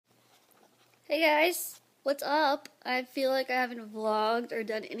Hey guys, what's up? I feel like I haven't vlogged or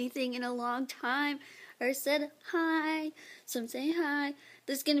done anything in a long time or said hi, so I'm saying hi.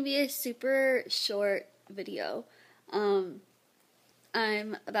 This is going to be a super short video. I'm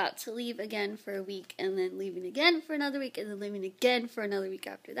about to leave again for a week and then leaving again for another week and then leaving again for another week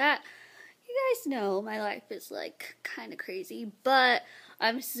after that. You guys know my life is like kind of crazy, but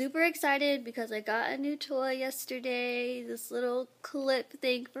I'm super excited because I got a new toy yesterday, this little clip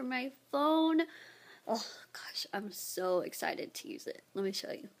thing for my phone. Oh gosh, I'm so excited to use it. Let me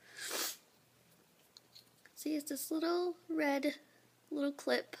show you. See, it's this little red little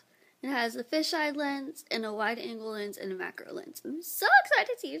clip. It has a fisheye lens and a wide angle lens and a macro lens. I'm so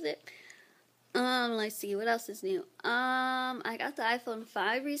excited to use it. Let's see, what else is new? I got the iPhone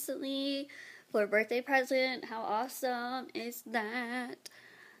 5 recently for a birthday present. How awesome is that?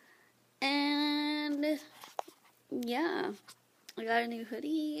 And yeah, I got a new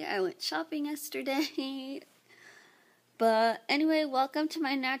hoodie. I went shopping yesterday. But anyway, welcome to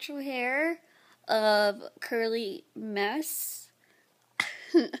my natural hair of curly mess.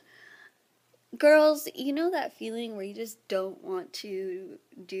 Girls, you know that feeling where you just don't want to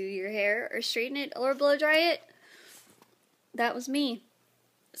do your hair or straighten it or blow dry it? That was me.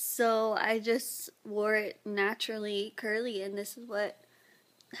 So I just wore it naturally curly, and this is what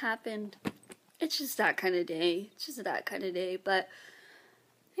happened. It's just that kind of day. But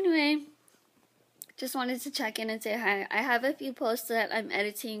anyway, just wanted to check in and say hi. I have a few posts that I'm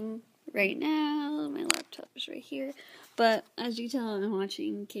editing right now. My laptop is right here. But as you tell, I'm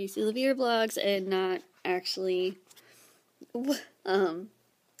watching Casey Levere vlogs and not actually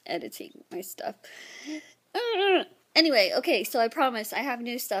editing my stuff. Anyway, okay, so I promise I have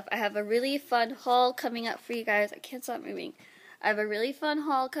new stuff. I have a really fun haul coming up for you guys. I can't stop moving. I have a really fun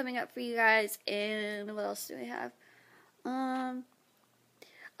haul coming up for you guys, and what else do I have?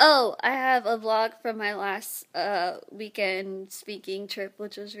 Oh, I have a vlog from my last weekend speaking trip,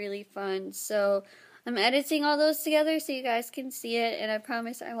 which was really fun. So I'm editing all those together so you guys can see it, and I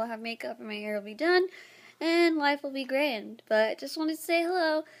promise I will have makeup and my hair will be done, and life will be grand. But just wanted to say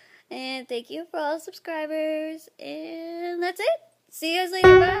hello, and thank you for all the subscribers, and that's it. See you guys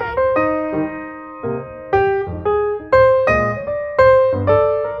later. Bye.